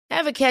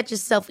Ever catch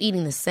yourself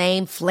eating the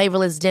same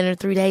flavorless dinner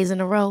 3 days in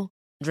a row?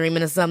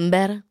 Dreaming of something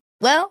better?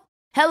 Well,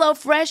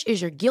 HelloFresh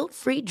is your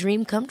guilt-free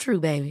dream come true,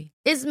 baby.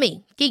 It's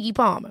me, Keke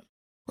Palmer.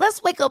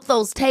 Let's wake up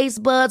those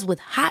taste buds with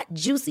hot,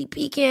 juicy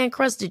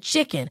pecan-crusted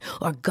chicken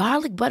or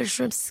garlic butter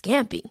shrimp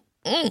scampi.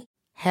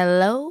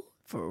 Hello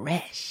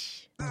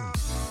Fresh.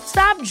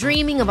 Stop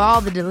dreaming of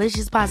all the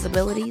delicious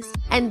possibilities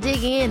and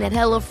dig in at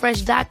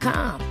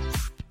HelloFresh.com.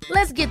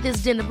 Let's get this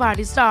dinner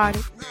party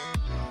started.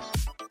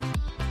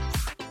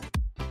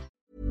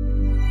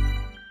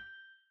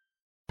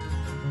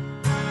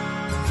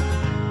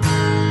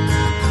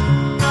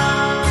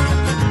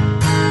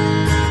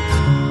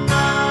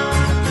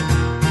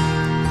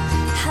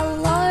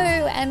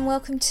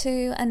 Welcome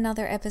to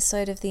another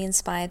episode of the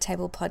Inspired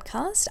Table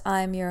podcast.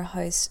 I'm your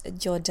host,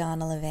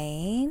 Jordana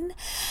Levine,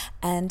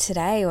 and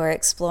today we're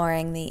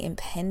exploring the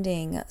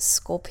impending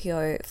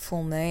Scorpio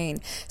full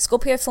moon.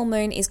 Scorpio full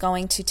moon is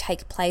going to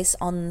take place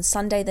on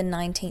Sunday the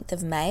 19th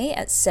of May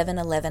at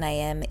 7:11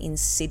 a.m. in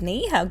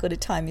Sydney. How good a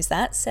time is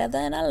that?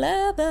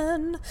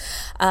 7:11.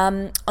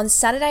 On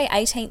Saturday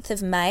 18th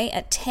of May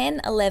at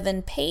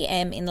 10:11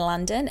 p.m. in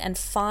London and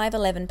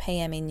 5:11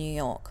 p.m. in New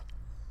York.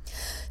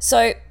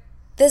 So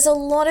there's a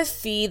lot of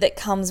fear that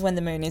comes when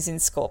the moon is in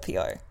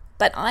Scorpio,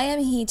 but I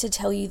am here to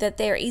tell you that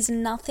there is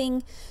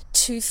nothing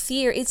to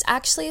fear. It's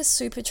actually a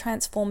super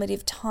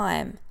transformative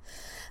time,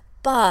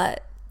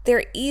 but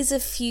there is a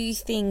few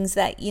things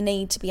that you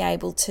need to be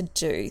able to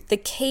do. The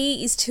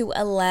key is to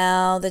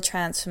allow the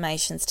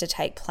transformations to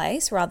take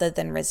place rather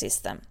than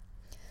resist them.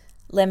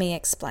 Let me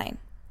explain.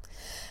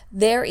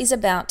 There is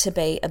about to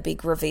be a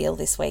big reveal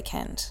this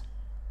weekend.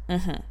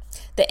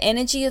 The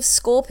energy of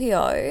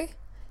Scorpio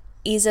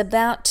is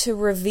about to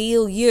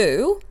reveal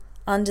you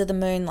under the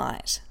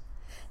moonlight.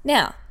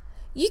 Now,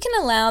 you can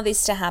allow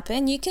this to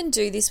happen. You can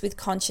do this with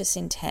conscious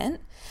intent.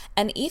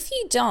 And if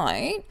you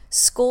don't,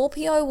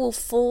 Scorpio will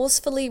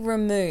forcefully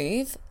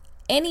remove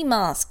any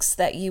masks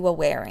that you are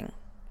wearing.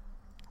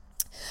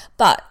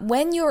 But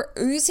when you're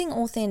oozing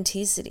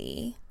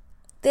authenticity,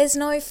 there's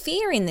no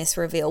fear in this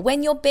reveal.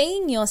 When you're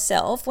being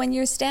yourself, when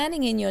you're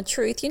standing in your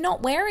truth, you're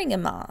not wearing a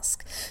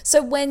mask.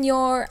 So when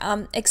you're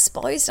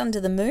exposed under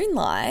the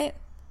moonlight,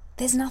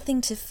 there's nothing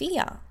to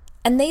fear.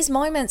 And these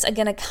moments are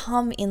going to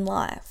come in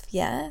life,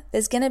 yeah?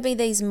 There's going to be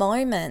these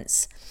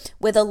moments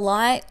where the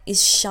light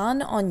is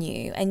shone on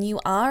you and you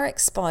are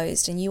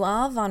exposed and you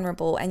are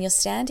vulnerable and you're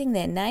standing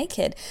there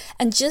naked.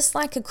 And just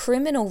like a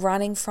criminal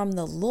running from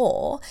the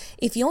law,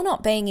 if you're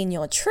not being in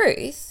your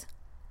truth,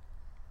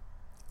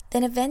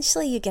 then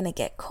eventually you're going to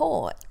get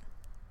caught.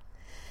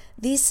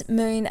 This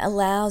moon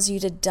allows you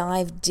to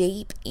dive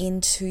deep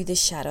into the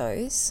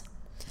shadows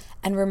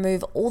and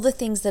remove all the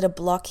things that are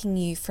blocking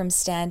you from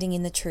standing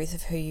in the truth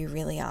of who you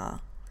really are.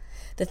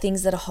 The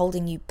things that are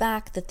holding you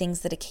back, the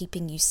things that are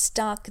keeping you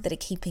stuck, that are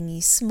keeping you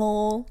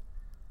small.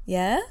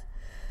 Yeah?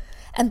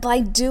 And by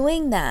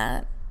doing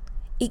that,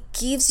 it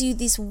gives you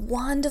this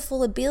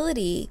wonderful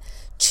ability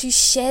to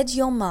shed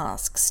your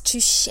masks, to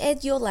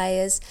shed your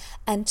layers,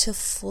 and to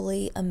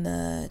fully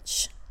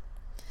emerge.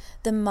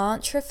 The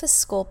mantra for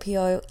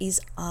Scorpio is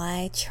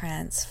I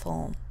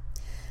transform.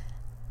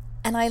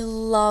 And I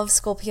love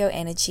Scorpio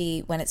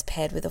energy when it's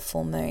paired with a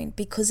full moon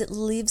because it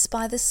lives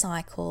by the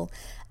cycle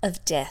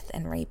of death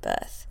and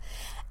rebirth.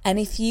 And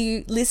if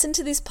you listen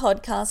to this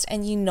podcast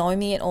and you know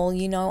me at all,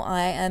 you know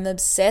I am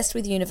obsessed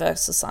with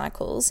universal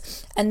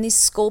cycles. And this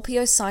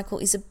Scorpio cycle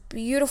is a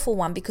beautiful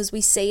one because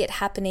we see it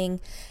happening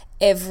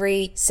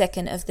every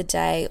second of the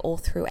day all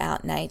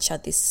throughout nature,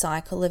 this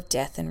cycle of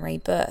death and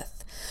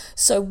rebirth.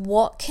 So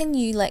what can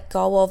you let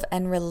go of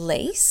and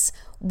release?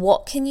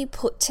 What can you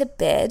put to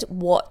bed?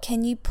 What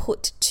can you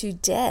put to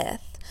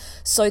death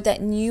so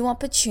that new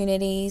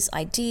opportunities,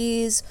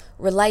 ideas,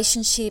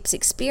 relationships,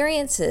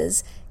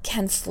 experiences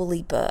can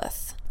fully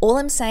birth? All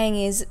I'm saying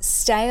is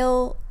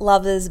stale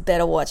lovers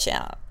better watch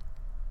out.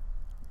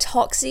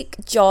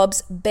 Toxic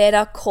jobs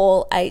better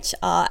call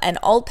HR, and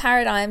old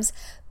paradigms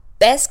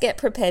best get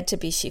prepared to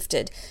be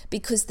shifted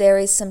because there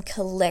is some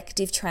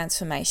collective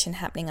transformation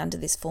happening under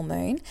this full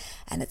moon,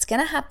 and it's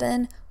going to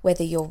happen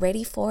whether you're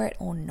ready for it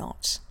or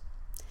not.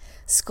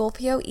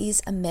 Scorpio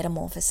is a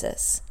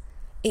metamorphosis.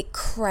 It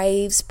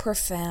craves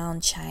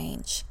profound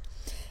change.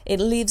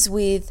 It lives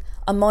with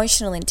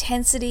emotional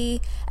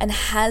intensity and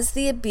has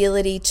the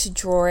ability to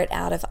draw it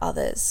out of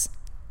others.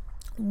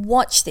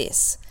 Watch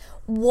this.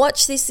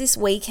 Watch this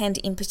weekend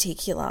in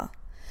particular.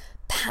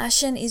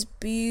 Passion is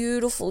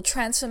beautiful.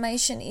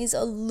 Transformation is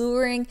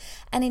alluring,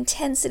 and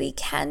intensity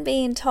can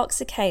be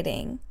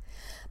intoxicating.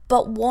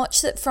 But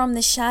watch that from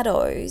the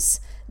shadows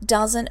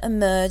doesn't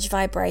emerge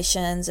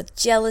vibrations of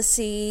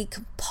jealousy,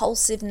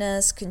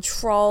 compulsiveness,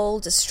 control,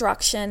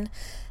 destruction,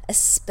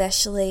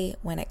 especially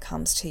when it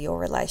comes to your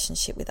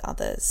relationship with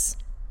others.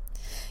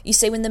 You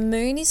see, when the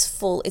moon is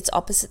full, it's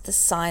opposite the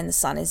sign the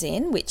sun is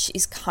in, which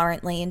is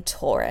currently in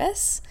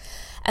Taurus.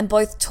 And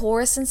both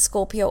Taurus and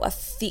Scorpio are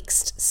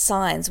fixed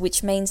signs,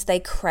 which means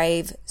they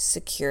crave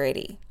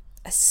security,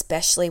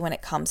 especially when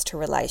it comes to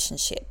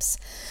relationships.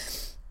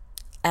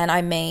 And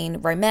I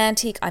mean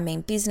romantic, I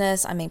mean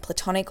business, I mean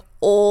platonic,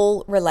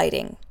 all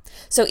relating.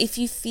 So if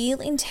you feel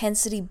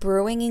intensity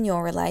brewing in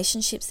your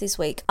relationships this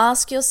week,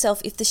 ask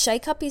yourself if the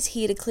shakeup is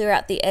here to clear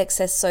out the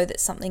excess so that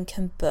something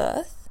can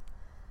birth,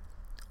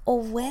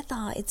 or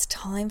whether it's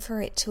time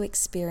for it to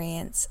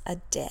experience a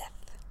death.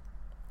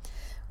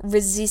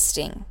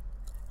 Resisting,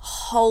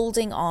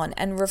 holding on,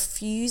 and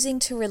refusing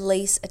to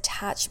release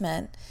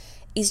attachment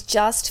is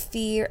just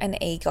fear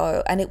and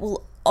ego, and it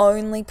will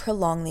only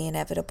prolong the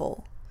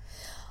inevitable.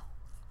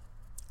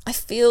 I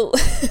feel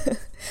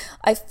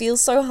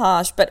so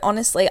harsh, but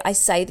honestly, I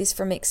say this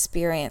from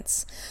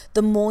experience.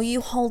 The more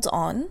you hold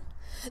on,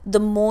 the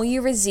more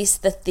you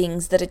resist the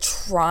things that are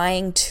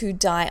trying to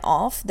die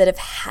off, that have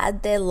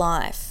had their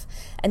life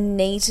and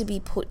need to be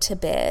put to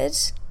bed,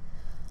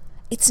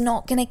 it's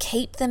not going to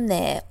keep them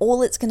there.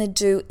 All it's going to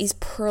do is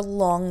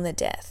prolong the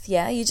death.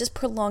 Yeah, you're just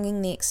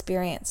prolonging the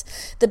experience.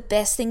 The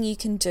best thing you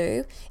can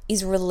do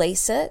is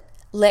release it,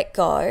 let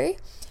go,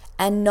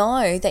 and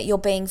know that you're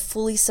being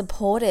fully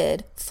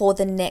supported for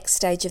the next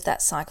stage of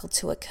that cycle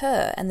to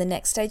occur. And the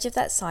next stage of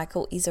that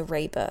cycle is a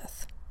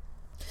rebirth.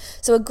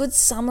 So a good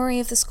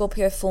summary of the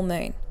Scorpio full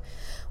moon.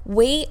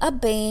 We are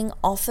being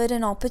offered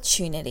an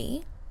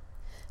opportunity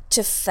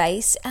to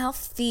face our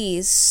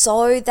fears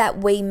so that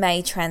we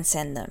may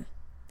transcend them.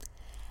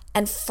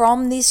 And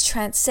from this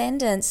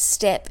transcendence,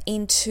 step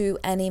into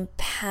an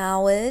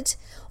empowered,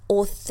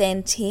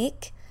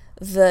 authentic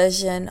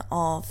version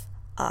of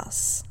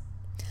us.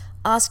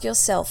 Ask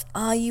yourself,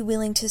 are you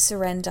willing to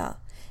surrender?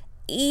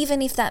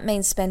 Even if that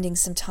means spending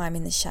some time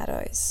in the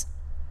shadows.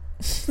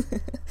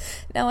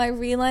 Now, I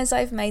realize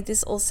I've made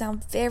this all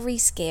sound very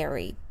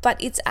scary, but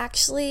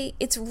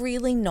it's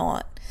really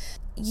not.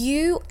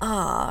 You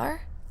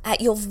are,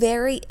 at your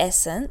very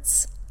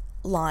essence,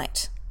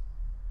 light.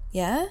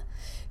 Yeah?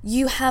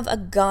 You have a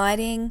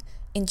guiding,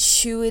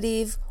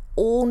 intuitive,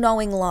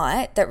 all-knowing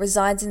light that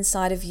resides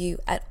inside of you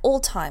at all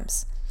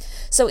times.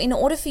 So in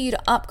order for you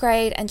to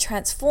upgrade and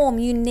transform,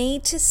 you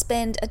need to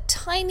spend a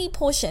tiny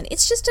portion,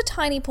 it's just a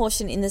tiny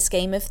portion in the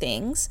scheme of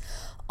things,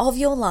 of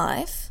your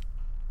life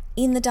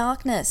in the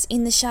darkness,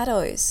 in the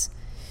shadows.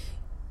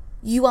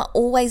 You are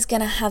always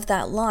going to have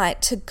that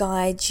light to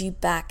guide you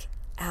back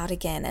out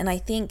again. And I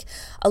think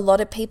a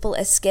lot of people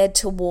are scared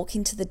to walk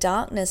into the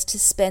darkness, to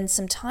spend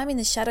some time in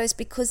the shadows,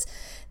 because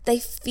they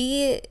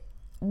fear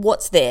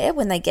what's there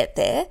when they get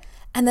there,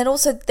 and that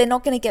also they're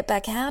not going to get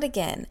back out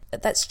again.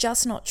 But that's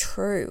just not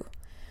true.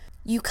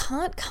 You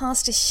can't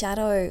cast a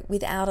shadow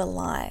without a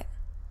light,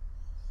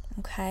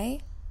 okay?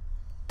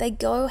 They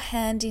go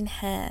hand in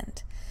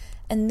hand,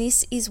 and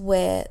this is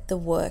where the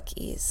work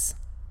is.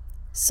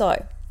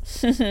 So,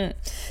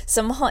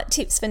 some hot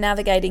tips for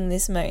navigating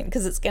this moon,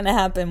 because it's going to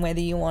happen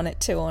whether you want it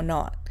to or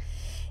not.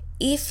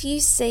 If you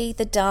see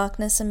the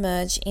darkness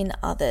emerge in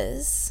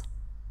others,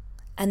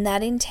 and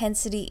that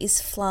intensity is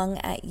flung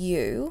at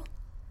you,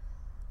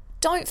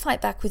 don't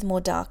fight back with more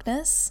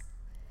darkness.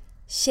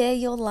 Share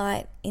your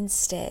light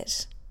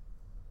instead.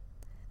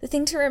 The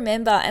thing to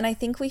remember, and I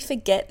think we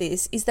forget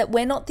this, is that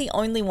we're not the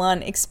only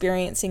one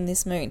experiencing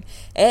this moon.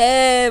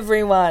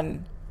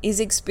 Everyone is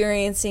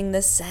experiencing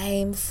the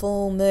same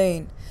full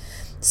moon.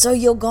 So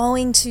you're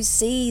going to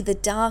see the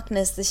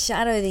darkness, the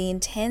shadow, the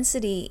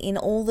intensity in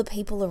all the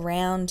people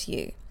around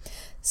you.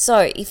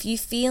 So if you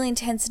feel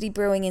intensity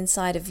brewing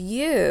inside of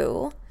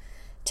you,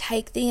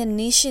 take the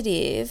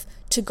initiative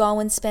to go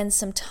and spend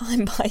some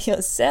time by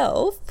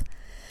yourself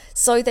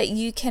so that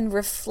you can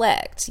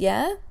reflect,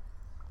 yeah?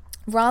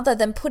 Rather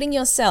than putting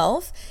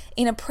yourself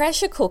in a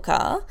pressure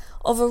cooker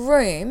of a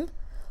room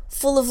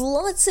full of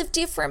lots of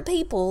different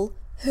people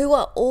who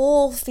are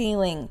all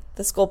feeling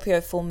the Scorpio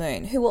full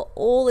moon, who are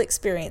all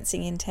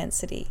experiencing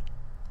intensity.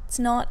 It's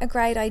not a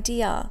great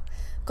idea.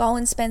 Go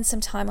and spend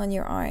some time on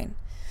your own.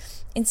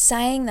 In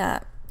saying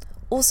that,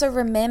 also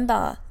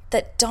remember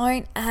that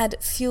don't add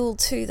fuel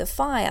to the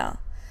fire.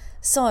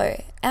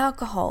 So,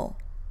 alcohol,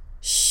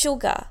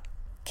 sugar,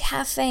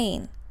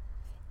 caffeine,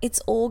 it's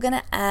all going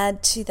to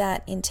add to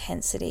that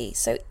intensity.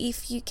 So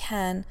if you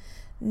can,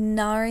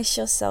 nourish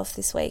yourself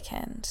this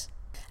weekend.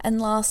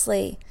 And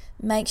lastly,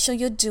 make sure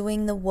you're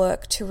doing the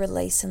work to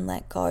release and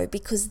let go,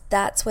 because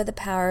that's where the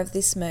power of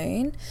this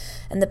moon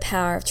and the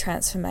power of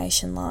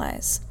transformation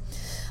lies.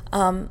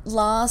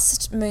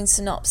 Last moon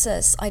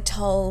synopsis, I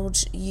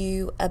told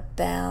you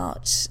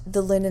about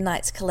the Lunar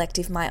Nights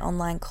Collective, my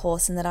online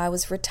course, and that I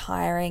was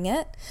retiring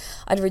it.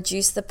 I'd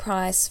reduced the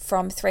price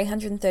from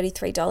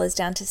 $333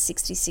 down to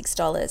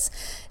 $66.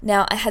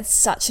 Now, I had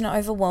such an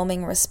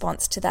overwhelming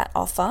response to that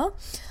offer.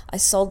 I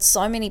sold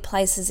so many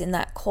places in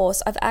that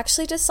course. I've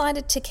actually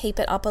decided to keep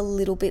it up a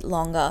little bit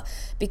longer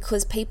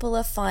because people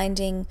are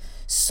finding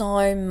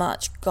so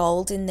much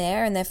gold in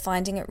there and they're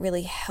finding it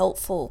really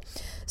helpful.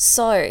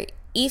 So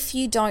If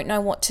you don't know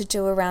what to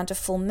do around a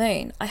full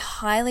moon, I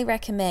highly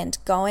recommend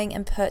going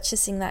and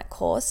purchasing that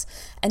course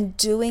and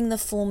doing the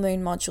full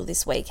moon module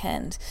this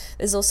weekend.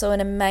 There's also an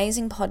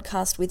amazing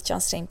podcast with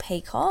Justine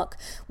Peacock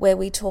where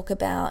we talk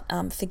about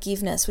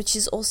forgiveness, which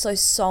is also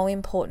so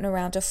important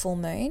around a full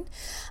moon.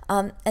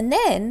 And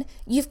then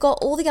you've got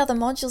all the other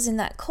modules in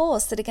that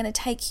course that are going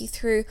to take you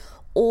through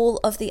all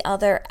of the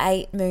other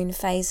 8 moon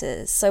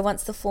phases. So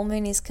once the full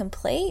moon is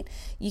complete,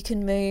 you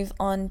can move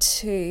on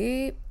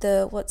to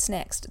what's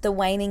next? The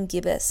waning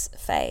gibbous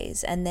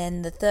phase, and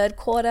then the third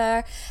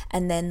quarter,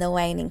 and then the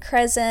waning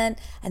crescent,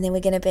 and then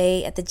we're going to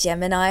be at the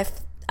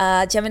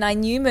Gemini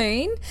new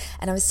moon.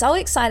 And I'm so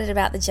excited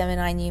about the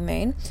Gemini new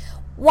moon.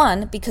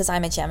 One, because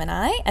I'm a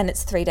Gemini and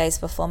it's 3 days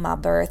before my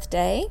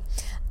birthday.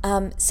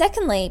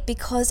 Secondly,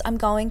 because I'm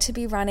going to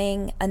be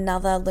running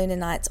another Lunar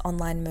Nights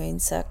online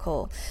moon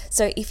circle.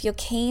 So if you're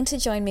keen to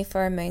join me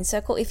for a moon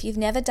circle, if you've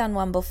never done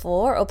one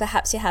before, or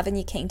perhaps you have and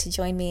you're keen to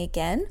join me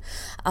again,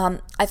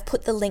 I've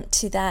put the link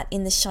to that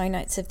in the show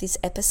notes of this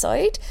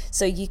episode,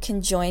 so you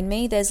can join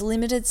me. There's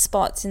limited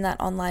spots in that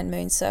online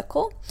moon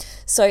circle.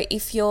 So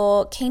if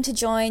you're keen to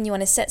join, you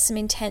want to set some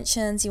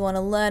intentions, you want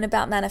to learn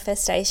about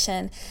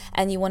manifestation,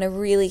 and you want to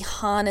really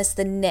harness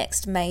the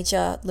next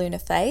major lunar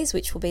phase,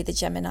 which will be the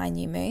Gemini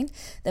new moon,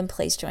 then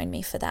please join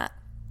me for that.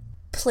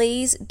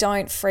 Please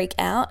don't freak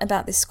out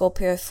about this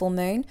Scorpio full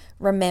moon.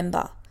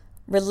 Remember,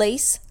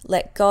 release,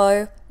 let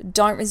go,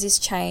 don't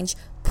resist change,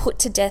 put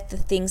to death the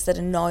things that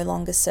are no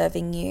longer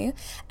serving you,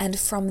 and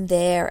from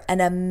there,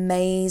 an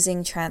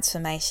amazing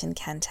transformation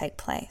can take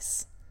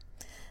place.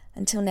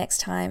 Until next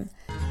time,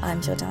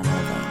 I'm Jordana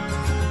Levine.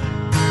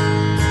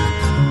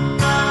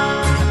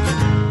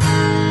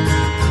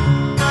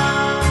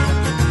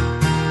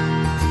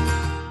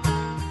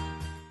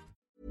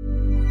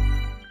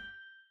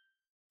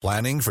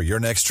 Planning for your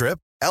next trip?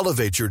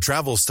 Elevate your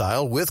travel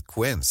style with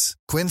Quince.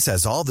 Quince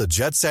has all the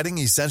jet-setting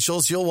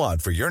essentials you'll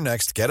want for your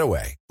next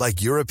getaway,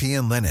 like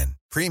European linen,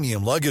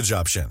 premium luggage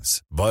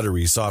options,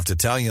 buttery soft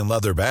Italian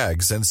leather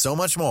bags, and so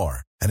much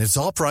more. And it's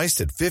all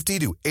priced at 50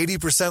 to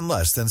 80%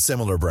 less than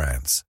similar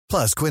brands.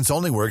 Plus, Quince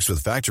only works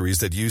with factories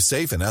that use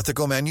safe and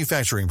ethical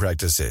manufacturing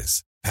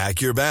practices.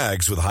 Pack your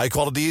bags with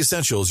high-quality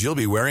essentials you'll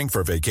be wearing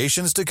for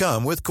vacations to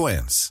come with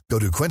Quince. Go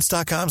to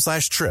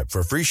quince.com/trip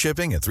for free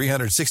shipping and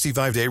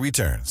 365-day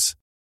returns.